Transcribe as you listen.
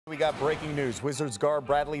We got breaking news. Wizards guard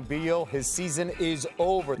Bradley Beal, his season is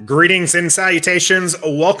over. Greetings and salutations.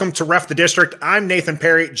 Welcome to Ref the District. I'm Nathan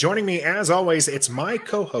Perry. Joining me, as always, it's my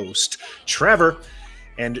co-host, Trevor.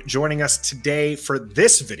 And joining us today for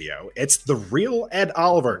this video, it's the real Ed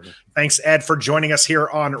Oliver. Thanks, Ed, for joining us here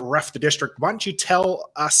on Ref the District. Why don't you tell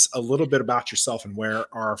us a little bit about yourself and where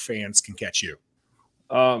our fans can catch you?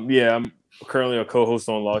 Yeah, I'm currently a co-host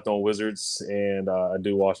on Locked On Wizards, and I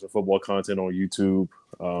do watch the football content on YouTube.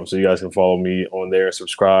 So you guys can follow me on there,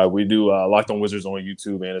 subscribe. We do Locked On Wizards on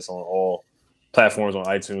YouTube, and it's on all platforms on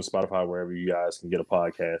iTunes, Spotify, wherever you guys can get a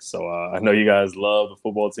podcast. So I know you guys love the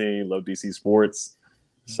football team, love DC sports.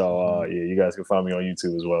 So yeah, you guys can find me on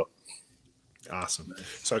YouTube as well. Awesome.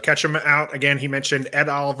 So catch him out. Again, he mentioned Ed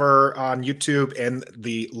Oliver on YouTube and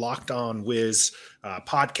the Locked On Wiz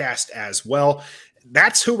podcast as well.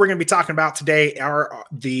 That's who we're going to be talking about today,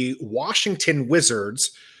 the Washington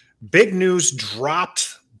Wizards. Big news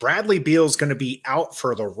dropped. Bradley Beal is going to be out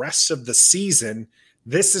for the rest of the season.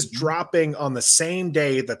 This is dropping on the same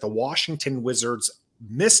day that the Washington Wizards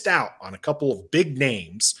missed out on a couple of big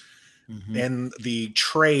names in the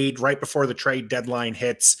trade, right before the trade deadline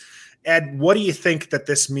hits. Ed, what do you think that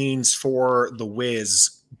this means for the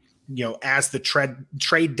Wiz, as the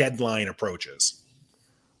trade deadline approaches?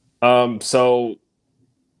 So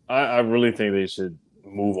I really think they should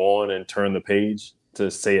move on and turn the page, to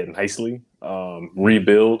say it nicely.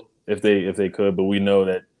 Rebuild if they could, but we know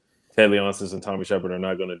that Ted Leonsis and Tommy Shepard are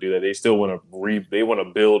not going to do that. They still want to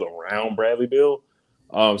build around Bradley Beal.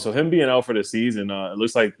 So him being out for the season, it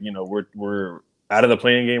looks like we're out of the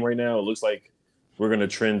playing game right now. It looks like we're going to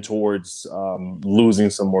trend towards losing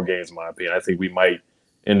some more games. In my opinion, I think we might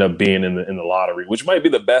end up being in the lottery, which might be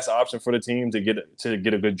the best option for the team to get a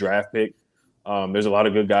good draft pick. There's a lot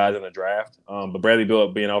of good guys in the draft, but Bradley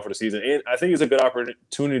Beal being out for the season, and I think it's a good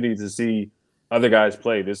opportunity to see other guys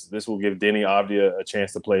play. This will give Denny Avdia a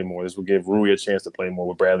chance to play more. This will give Rui a chance to play more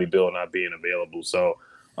with Bradley Beal not being available. So,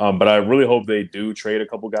 but I really hope they do trade a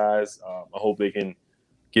couple guys. I hope they can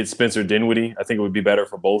get Spencer Dinwiddie. I think it would be better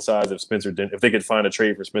for both sides if they could find a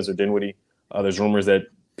trade for Spencer Dinwiddie. There's rumors that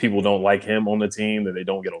people don't like him on the team, that they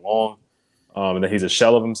don't get along. And that he's a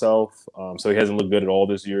shell of himself. So he hasn't looked good at all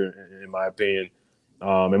this year, in my opinion.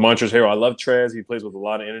 And Montrezl Harrell, I love Trez. He plays with a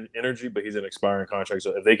lot of energy, but he's an expiring contract.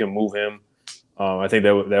 So if they can move him, I think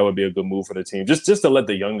that would be a good move for the team. Just to let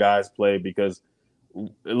the young guys play, because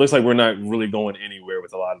it looks like we're not really going anywhere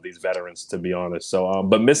with a lot of these veterans, to be honest. So,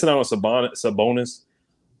 but missing out on Sabonis,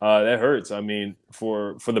 that hurts. I mean,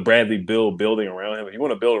 for the Bradley Beal building around him, if you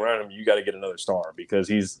want to build around him, you got to get another star, because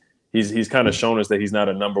he's kind of shown us that he's not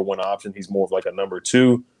a number one option. He's more of like a number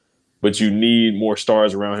two, but you need more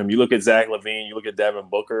stars around him. You look at Zach LaVine, you look at Devin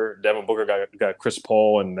Booker. Devin Booker got Chris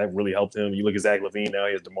Paul, and that really helped him. You look at Zach LaVine, now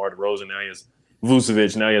he has DeMar DeRozan, now he has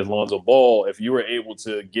Vucevic, now he has Lonzo Ball. If you were able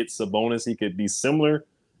to get Sabonis, he could be similar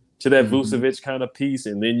to that Vucevic kind of piece,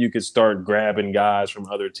 and then you could start grabbing guys from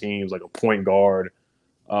other teams, like a point guard,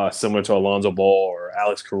 similar to Alonzo Ball or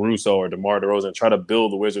Alex Caruso or DeMar DeRozan, and try to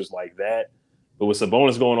build the Wizards like that. But with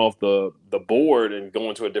Sabonis going off the board and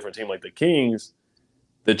going to a different team like the Kings,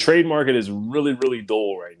 the trade market is really, really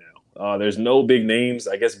dull right now. There's no big names.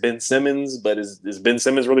 I guess Ben Simmons, but is Ben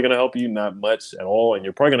Simmons really going to help you? Not much at all. And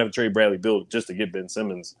you're probably going to have to trade Bradley Beal just to get Ben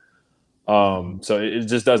Simmons. So it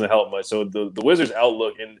just doesn't help much. So the Wizards'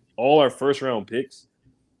 outlook, and all our first-round picks,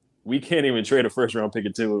 we can't even trade a first-round pick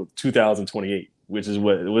until 2028, which is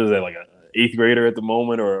what is that, like a eighth grader at the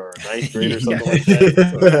moment, or a ninth grader, something like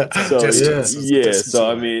that. So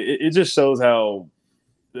I mean, it just shows how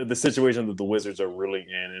the situation that the Wizards are really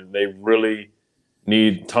in, and they really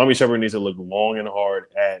need Tommy Shepard needs to look long and hard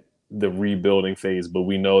at the rebuilding phase. But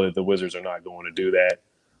we know that the Wizards are not going to do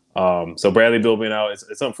that. So Bradley Beal being out,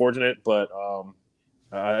 it's unfortunate, but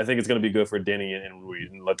I think it's going to be good for Denny and Rui,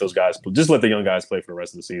 and let those guys just let the young guys play for the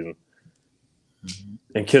rest of the season,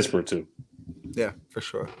 and Kispert too. Yeah, for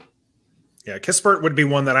sure. Yeah, Kispert would be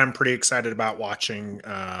one that I'm pretty excited about watching.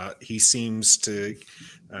 He seems to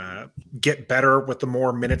get better with the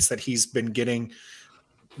more minutes that he's been getting.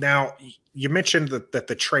 Now, you mentioned that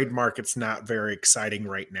the trade market's not very exciting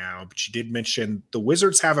right now, but you did mention the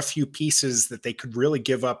Wizards have a few pieces that they could really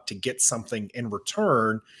give up to get something in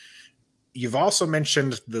return. You've also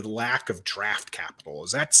mentioned the lack of draft capital.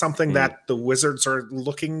 Is that something that the Wizards are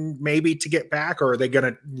looking maybe to get back, or are they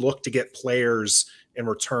going to look to get players in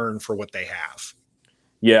return for what they have?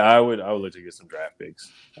 Yeah, I would look to get some draft picks.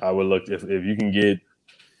 I would look if you can get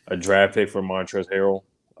a draft pick for Montrezl Harrell.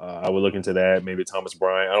 I would look into that. Maybe Thomas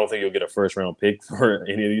Bryant. I don't think you'll get a first-round pick for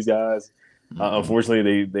any of these guys.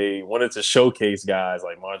 Unfortunately, they wanted to showcase guys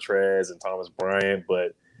like Montrez and Thomas Bryant,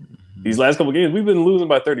 but These last couple of games, we've been losing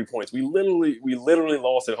by 30 points. We literally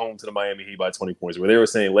lost at home to the Miami Heat by 20 points, where they were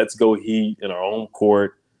saying, "Let's go Heat" in our own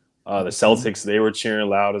court. The Celtics, they were cheering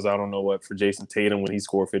loud as I don't know what for Jason Tatum when he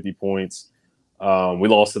scored 50 points. We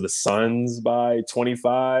lost to the Suns by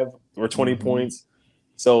 25 or 20 points.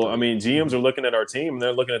 So, I mean, GMs are looking at our team and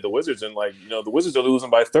they're looking at the Wizards and like, the Wizards are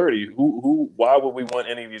losing by 30. Why would we want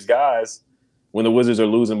any of these guys when the Wizards are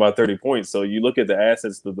losing by 30 points? So you look at the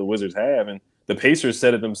assets that the Wizards have, and the Pacers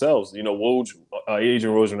said it themselves. Woj,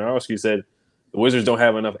 Adrian Wojnarowski said the Wizards don't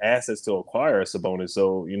have enough assets to acquire a Sabonis.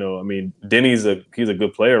 So, I mean, Denny's he's a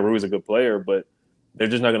good player. Rui's a good player, but they're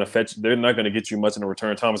just not going to fetch. They're not going to get you much in a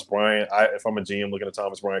return. Thomas Bryant, if I'm a GM looking at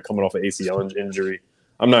Thomas Bryant coming off an ACL injury,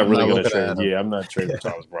 I'm not really going to trade. Yeah, I'm not trading for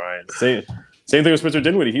Thomas Bryant. Same thing with Spencer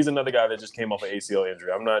Dinwiddie. He's another guy that just came off an ACL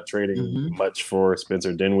injury. I'm not trading much for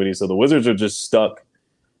Spencer Dinwiddie. So the Wizards are just stuck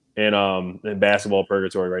in basketball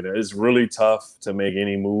purgatory right now. It's really tough to make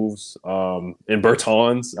any moves. In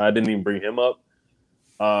Bertans, I didn't even bring him up.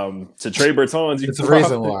 To trade Bertans, it's the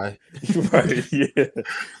reason why. Right? Yeah.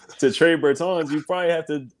 To trade Bertans, you probably have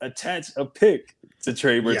to attach a pick to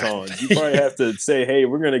trade Bertans. Yeah. You probably have to say, "Hey,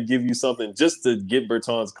 we're going to give you something just to get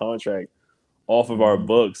Bertans' contract off of our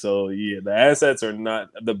book." So yeah, the assets are not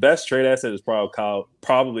the best trade asset is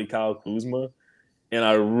probably Kyle Kuzma. And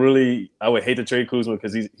I would hate to trade Kuzma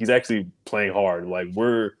because he's actually playing hard. Like,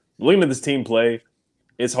 we're looking at this team play,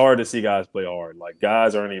 it's hard to see guys play hard. Like,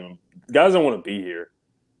 guys don't want to be here.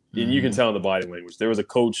 And you can tell in the body language. There was a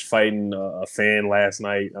coach fighting a fan last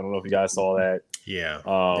night. I don't know if you guys saw that. Yeah.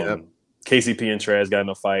 KCP and Trez got in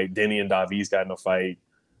a fight. Denny and Davies got in a fight.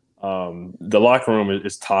 The locker room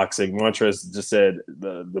is toxic. Montrez just said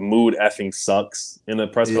the mood effing sucks in the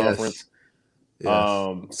press conference. Yes.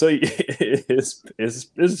 So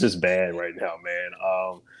it's just bad right now,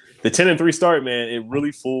 man. The 10-3 start, man, it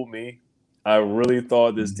really fooled me. I really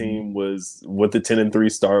thought this team was what the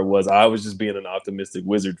 10-3 start was. I was just being an optimistic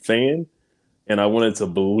Wizard fan, and I wanted to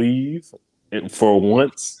believe it for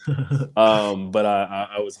once. But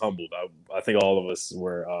I was humbled. I think all of us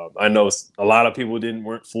were. I know a lot of people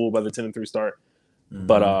weren't fooled by the 10-3 start.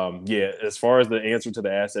 But as far as the answer to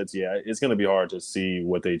the assets, it's going to be hard to see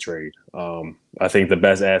what they trade. I think the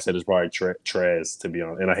best asset is probably Trez, to be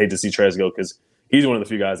honest. And I hate to see Trez go because he's one of the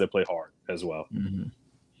few guys that play hard as well.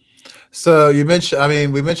 So we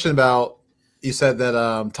mentioned about, you said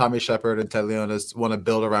that Tommy Shepard and Ted Leonis want to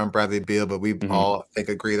build around Bradley Beal, but we all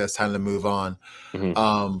agree that's time to move on.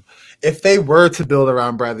 If they were to build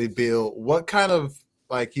around Bradley Beal, what kind of,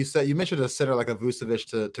 like you said, you mentioned a center like a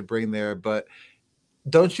Vucevic to bring there, but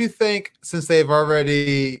don't you think since they've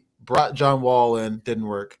already brought John Wall in, didn't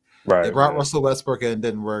work. Right. They brought Russell Westbrook in,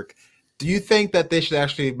 didn't work. Do you think that they should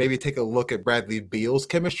actually maybe take a look at Bradley Beal's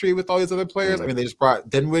chemistry with all these other players? I mean, they just brought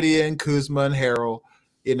Dinwiddie in, Kuzma and Harrell.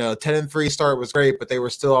 10-3 start was great, but they were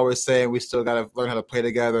still always saying we still got to learn how to play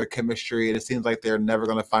together, chemistry. And it seems like they're never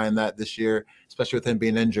going to find that this year, especially with him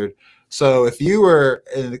being injured. So if you were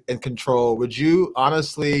in control, would you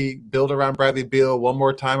honestly build around Bradley Beal one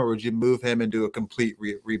more time, or would you move him and do a complete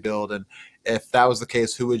rebuild? And if that was the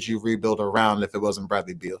case, who would you rebuild around if it wasn't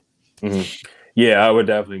Bradley Beal? Yeah, I would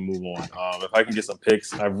definitely move on. If I can get some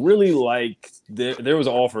picks, I really like there was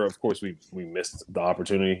an offer. Of course, we missed the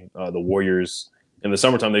opportunity. The Warriors in the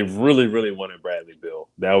summertime, they really, really wanted Bradley Beal.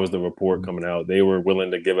 That was the report coming out. They were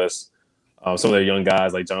willing to give us some of their young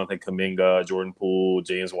guys like Jonathan Kuminga, Jordan Poole,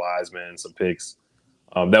 James Wiseman, some picks.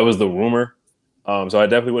 That was the rumor. So I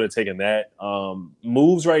definitely would have taken that.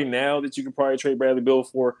 Moves right now that you could probably trade Bradley Beal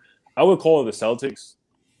for, I would call it the Celtics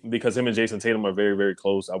because him and Jason Tatum are very, very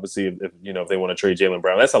close. I would see if they want to trade Jaylen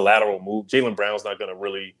Brown. That's a lateral move. Jaylen Brown's not going to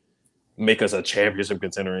really make us a championship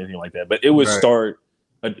contender or anything like that. But it would start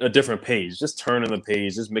a different page, just turning the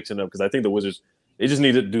page, just mixing it up. Because I think the Wizards, they just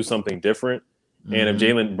need to do something different. And if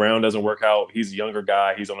Jaylen Brown doesn't work out, he's a younger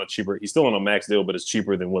guy. He's still on a max deal, but it's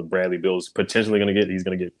cheaper than what Bradley Beal is potentially going to get. He's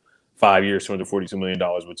going to get 5 years, $242 million,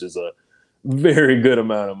 which is a very good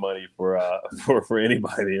amount of money for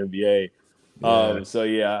anybody in the NBA.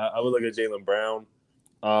 I would look at Jaylen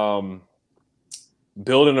Brown.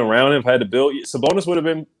 Building around him, if I had to build, Sabonis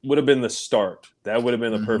would have been the start. That would have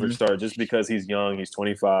been the perfect start, just because he's young, he's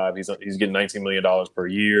 25, he's getting $19 million per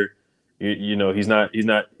year. His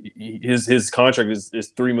contract is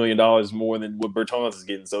 $3 million more than what Bertans is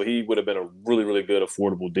getting, so he would have been a really, really good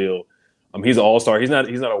affordable deal. He's an all-star. He's not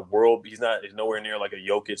he's nowhere near like a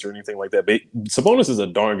Jokic or anything like that. But Sabonis is a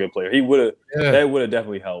darn good player. That would have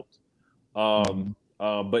definitely helped.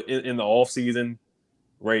 But in the off season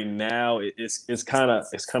right now, it's kind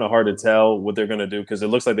of hard to tell what they're gonna do because it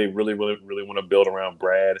looks like they really, really, really want to build around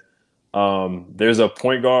Brad. There's a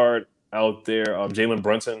point guard out there. Jalen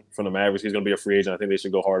Brunson from the Mavericks. He's going to be a free agent. I think they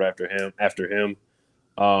should go hard after him.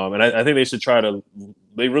 And I think they should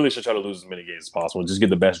they really should try to lose as many games as possible. Just get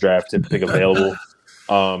the best draft pick available.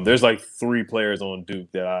 There's like 3 players on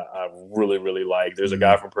Duke that I really, really like. There's a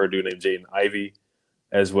guy from Purdue named Jaden Ivey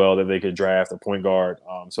as well that they could draft, a point guard.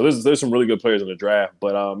 So there's some really good players in the draft.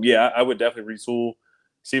 But I would definitely retool,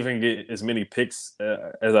 see if I can get as many picks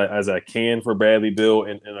as I can for Bradley Beal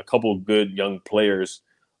and a couple of good young players.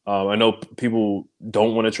 I know people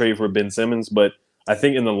don't want to trade for Ben Simmons, but I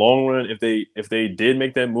think in the long run, if they did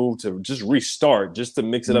make that move to just restart, just to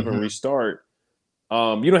mix it up and restart,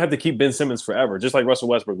 you don't have to keep Ben Simmons forever. Just like Russell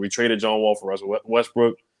Westbrook, we traded John Wall for Russell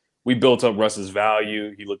Westbrook. We built up Russ's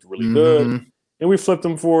value. He looked really good, and we flipped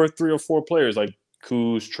him for 3 or 4 players like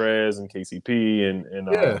Kuz, Trez, and KCP,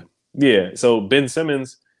 and So Ben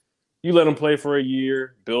Simmons, you let him play for a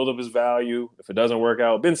year, build up his value. If it doesn't work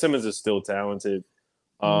out, Ben Simmons is still talented.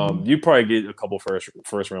 You probably get a couple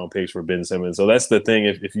first round picks for Ben Simmons. So that's the thing.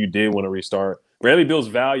 If you did want to restart, Bradley Beal's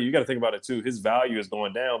value, you got to think about it too. His value is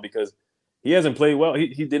going down because he hasn't played well. He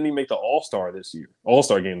didn't even make the All-Star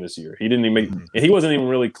game this year. He didn't even make, and he wasn't even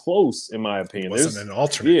really close, in my opinion. He wasn't an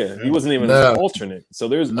alternate. Yeah, he wasn't even an alternate. So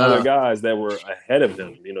there's other guys that were ahead of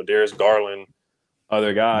him. Darius Garland,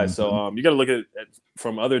 other guys. So you got to look at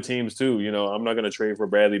from other teams too. I'm not going to trade for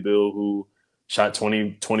Bradley Beal, who shot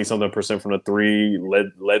 20-something% from the 3,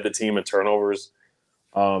 led the team in turnovers.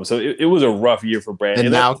 So it was a rough year for Brad. And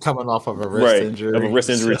now coming off of a wrist injury. Of a wrist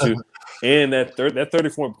injury too. And that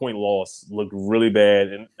 34-point loss looked really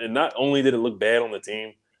bad. And not only did it look bad on the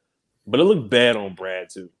team, but it looked bad on Brad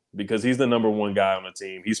too, because he's the number 1 guy on the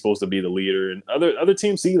team. He's supposed to be the leader. And other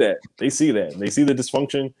teams see that. They see that. They see the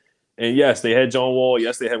dysfunction. And yes, they had John Wall.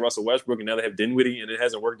 Yes, they had Russell Westbrook, and now they have Dinwiddie, and it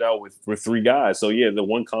hasn't worked out with 3 guys. So yeah, the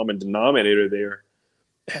one common denominator there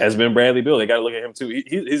has been Bradley Beal. They got to look at him too.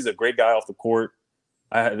 He's a great guy off the court.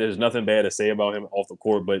 There's nothing bad to say about him off the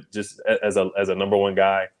court, but just as a number 1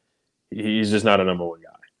 guy, he's just not a number 1 guy.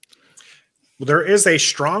 Well, there is a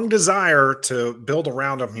strong desire to build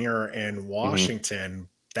around him here in Washington.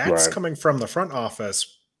 That's coming from the front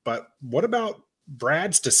office. But what about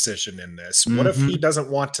Brad's decision in this? What if he doesn't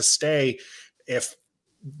want to stay?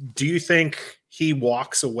 Do you think he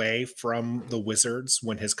walks away from the Wizards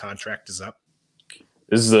when his contract is up?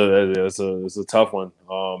 This is a tough one.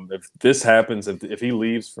 If this happens, if he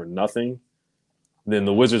leaves for nothing, then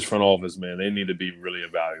the Wizards front office, man, they need to be really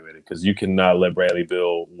evaluated, because you cannot let Bradley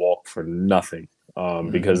Beal walk for nothing,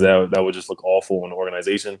 because that would just look awful in the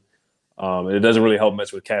organization. It doesn't really help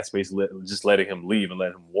much with cap space, just letting him leave and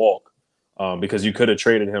let him walk. Because you could have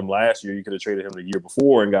traded him last year, you could have traded him the year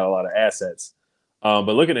before and got a lot of assets. But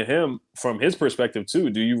looking at him from his perspective too,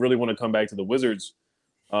 do you really want to come back to the Wizards,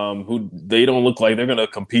 who they don't look like they're going to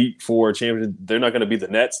compete for a championship? They're not going to be the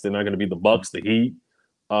Nets. They're not going to be the Bucks, the Heat.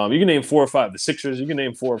 You can name 4 or 5. The Sixers, you can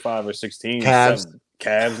name 4 or 5 or 6 teams.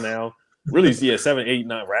 Cavs now. Really, 7, 8,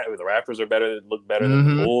 9. The Raptors are better. Look better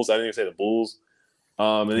than the Bulls. I didn't even say the Bulls.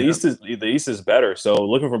 And the East is better. So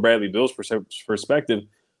looking from Bradley Beal's perspective,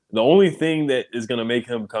 the only thing that is going to make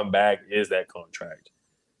him come back is that contract.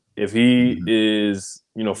 If he is,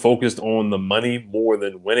 focused on the money more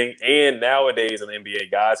than winning, and nowadays in the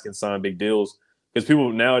NBA, guys can sign big deals, because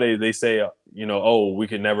people nowadays, they say, we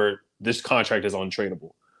can never, this contract is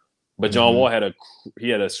untradeable. But John Wall had a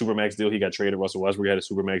supermax deal. He got traded. Russell Westbrook had a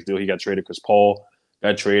supermax deal. He got traded. Chris Paul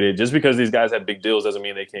got traded. Just because these guys have big deals doesn't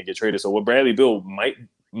mean they can't get traded. So what Bradley Beal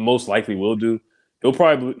most likely will do, he'll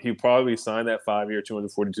probably sign that 5-year,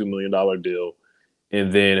 $242 million deal.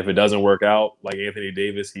 And then if it doesn't work out, like Anthony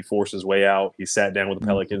Davis, he forced his way out. He sat down with the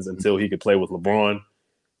Pelicans until he could play with LeBron.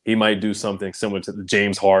 He might do something similar to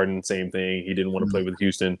James Harden, same thing. He didn't want to play with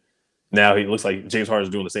Houston. Now he looks like James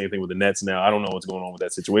Harden's doing the same thing with the Nets now. I don't know what's going on with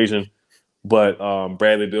that situation. But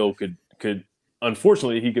Bradley Beal could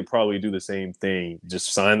unfortunately, he could probably do the same thing.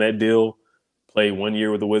 Just sign that deal, play 1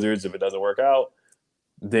 year with the Wizards. If it doesn't work out,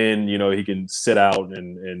 then, he can sit out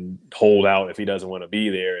and hold out if he doesn't want to be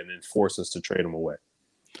there, and then force us to trade him away.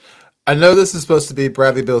 I know this is supposed to be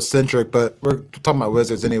Bradley Beal centric, but we're talking about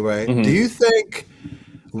Wizards anyway. Do you think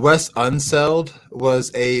Wes Unseld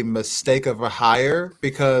was a mistake of a hire?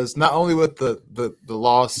 Because not only with the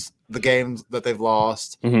loss, the games that they've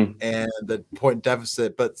lost and the point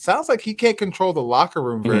deficit, but sounds like he can't control the locker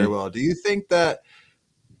room very well. Do you think that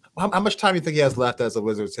how much time do you think he has left as a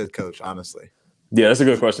Wizards head coach, honestly? Yeah, that's a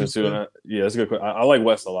good question too. And that's a good question. I like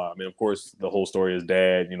West a lot. I mean, of course, the whole story is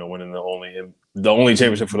dad, winning the only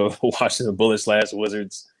championship for the Washington Bullets /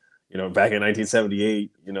 Wizards, back in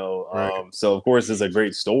 1978. Right. So of course it's a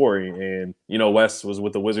great story. And West was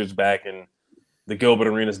with the Wizards back in the Gilbert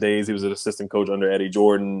Arenas days. He was an assistant coach under Eddie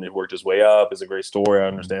Jordan. It worked his way up. It's a great story. I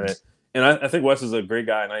understand it. And I think Wes is a great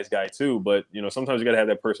guy, a nice guy too. But, sometimes you got to have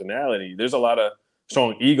that personality. There's a lot of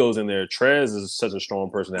strong egos in there. Trez is such a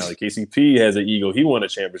strong personality. KCP has an ego. He won a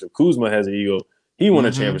championship. Kuzma has an ego. He won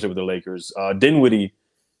a championship with the Lakers. Dinwiddie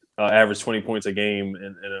averaged 20 points a game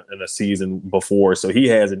in a season before. So he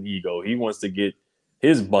has an ego. He wants to get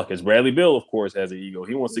his buckets. Bradley Beal, of course, has an ego.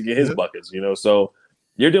 He wants to get his buckets, So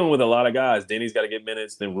you're dealing with a lot of guys. Denny's got to get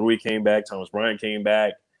minutes. Then Rui came back. Thomas Bryant came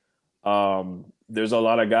back. There's a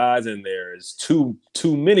lot of guys in there. There's too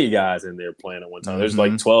many guys in there playing at one time. There's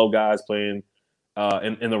like 12 guys playing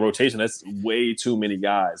in the rotation. That's way too many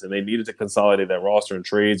guys, and they needed to consolidate that roster and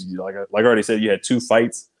trades. Like I already said, you had 2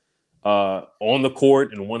 fights on the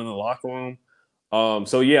court and 1 in the locker room.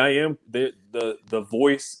 So yeah, I am the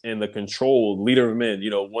voice and the control leader of men.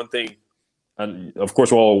 One thing, and of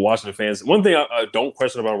course, we're all Washington fans. One thing I don't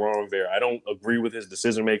question about Ron Rivera, I don't agree with his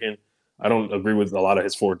decision making. I don't agree with a lot of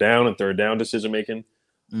his 4th down and 3rd down decision making,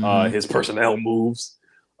 his personnel moves.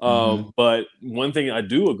 But one thing I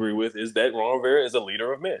do agree with is that Ron Rivera is a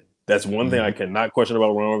leader of men. That's one thing I cannot question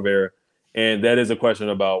about Ron Rivera. And that is a question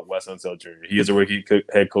about Wes Unseld Jr. He is a rookie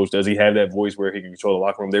head coach. Does he have that voice where he can control the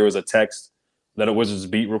locker room? There was a text that a Wizards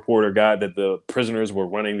beat reporter got that the prisoners were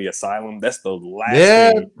running the asylum. That's the last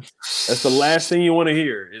thing. That's the last thing you want to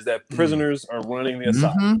hear is that prisoners are running the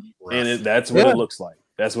asylum. And that's what it looks like.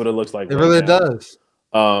 That's what it looks like. It really does.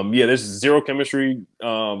 There's zero chemistry.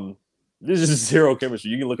 There's just zero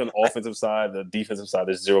chemistry. You can look on the offensive side, the defensive side.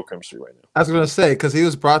 There's zero chemistry right now. I was going to say, because he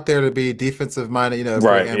was brought there to be defensive minded,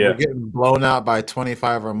 right? And we're getting blown out by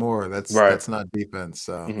 25 or more. That's not defense.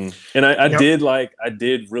 So, and I did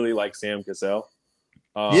really like Sam Cassell.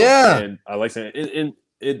 And I like Sam. And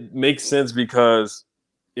it makes sense because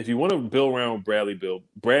if you want to build around Bradley Beal,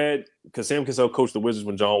 because Sam Cassell coached the Wizards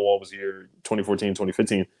when John Wall was here, 2014,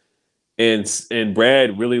 2015. And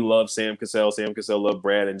Brad really loved Sam Cassell. Sam Cassell loved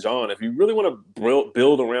Brad and John. If you really want to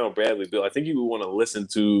build around Bradley Beal, I think you would want to listen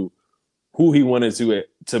to who he wanted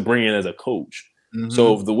to bring in as a coach.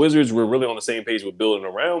 So if the Wizards were really on the same page with building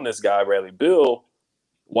around this guy, Bradley Beal,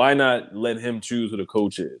 why not let him choose who the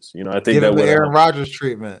coach is? I think give that him the Aaron Rodgers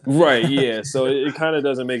treatment. Right, yeah. So it kind of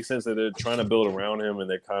doesn't make sense that they're trying to build around him and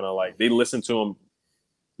they're kind of like they listen to him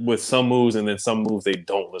with some moves, and then some moves they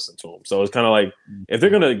don't listen to him. So it's kind of like if they're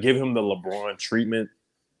gonna give him the LeBron treatment,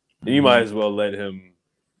 then you might as well let him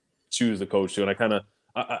choose the coach too. And I kind of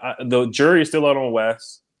the jury is still out on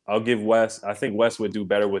Wes. I'll give Wes. I think Wes would do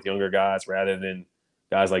better with younger guys rather than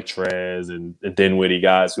guys like Trez and Dinwiddie,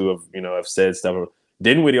 guys who have said stuff.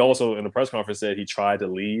 Dinwiddie also in the press conference said he tried to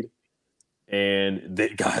lead, and the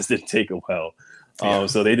guys didn't take it well.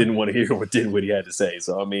 So they didn't want to hear what Dinwiddie had to say.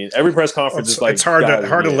 So I mean, every press conference is like it's hard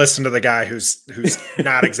to listen to the guy who's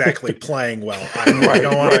not exactly playing well.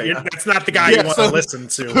 That's not the guy you want to listen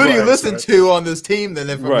to. Who do you listen to on this team then?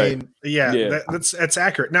 That's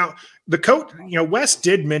accurate. Now the coach, Wes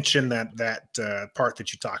did mention that part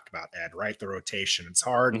that you talked about, Ed. Right, the rotation. It's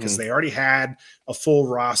hard because they already had a full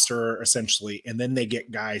roster essentially, and then they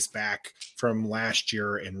get guys back from last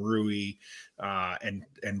year and Rui. And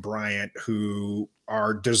Bryant, who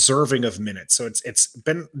are deserving of minutes. So it's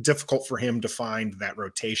been difficult for him to find that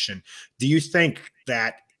rotation. Do you think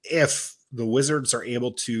that if the Wizards are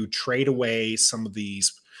able to trade away some of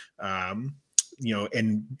these,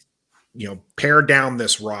 pare down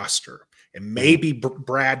this roster, and maybe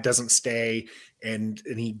Brad doesn't stay and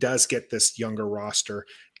he does get this younger roster,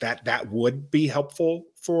 that would be helpful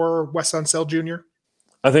for Wes Unseld Jr.?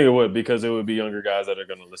 I think it would, because it would be younger guys that are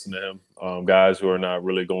going to listen to him, guys who are not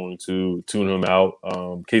really going to tune him out.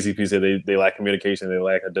 KCP said they lack communication. They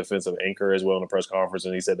lack a defensive anchor as well in the press conference.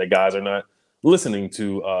 And he said that guys are not listening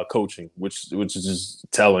to coaching, which is just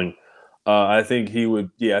telling. I think he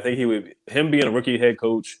would, him being a rookie head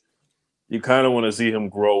coach, you kind of want to see him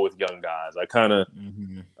grow with young guys. I kind of,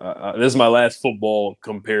 this is my last football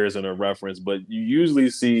comparison or reference, but you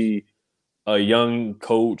usually see a young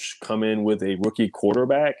coach come in with a rookie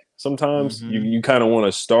quarterback. Sometimes you kind of want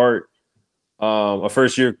to start a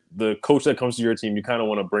first year, the coach that comes to your team, you kind of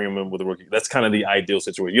want to bring him in with a rookie. That's kind of the ideal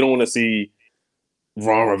situation. You don't want to see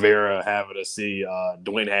Ron Rivera having to see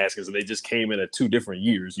Dwayne Haskins, and they just came in at 2 different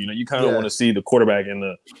years. You kind of want to see the quarterback and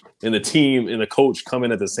the team and the coach come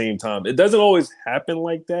in at the same time. It doesn't always happen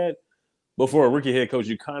like that, but for a rookie head coach,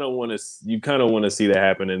 you kind of want to see that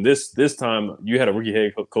happen. And this time, you had a rookie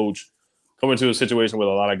head coach coming to a situation with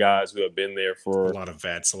a lot of guys who have been there for a lot of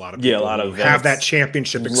vets, a lot of people a lot of vets. have that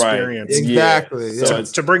championship experience. Right. Exactly. Yeah. So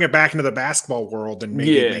to bring it back into the basketball world and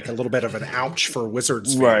maybe make a little bit of an ouch for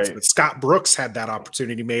Wizards fans, but Scott Brooks had that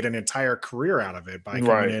opportunity, made an entire career out of it by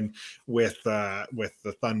coming in with the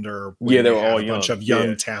Thunder. They were all a bunch of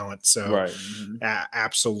young talent. So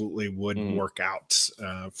absolutely would work out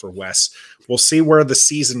for Wes. We'll see where the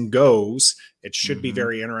season goes. It should be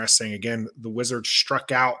very interesting. Again, the Wizards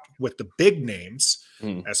struck out with the big names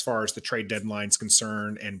as far as the trade deadline is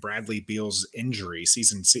concerned, and Bradley Beal's injury,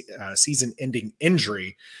 season-ending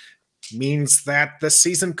injury, means that the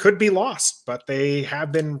season could be lost. But they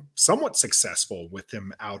have been somewhat successful with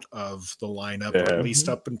him out of the lineup, or at least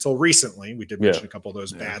up until recently. We did mention a couple of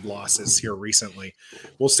those bad losses here recently.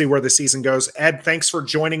 We'll see where the season goes. Ed, thanks for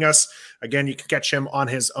joining us. Again, you can catch him on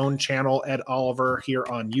his own channel, Ed Oliver, here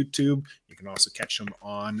on YouTube. You can also catch him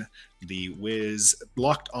on the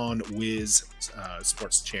Locked On Wiz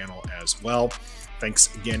sports channel as well.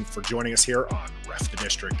 Thanks again for joining us here on Ref the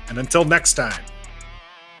District. And until next time,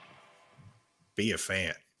 be a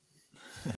fan.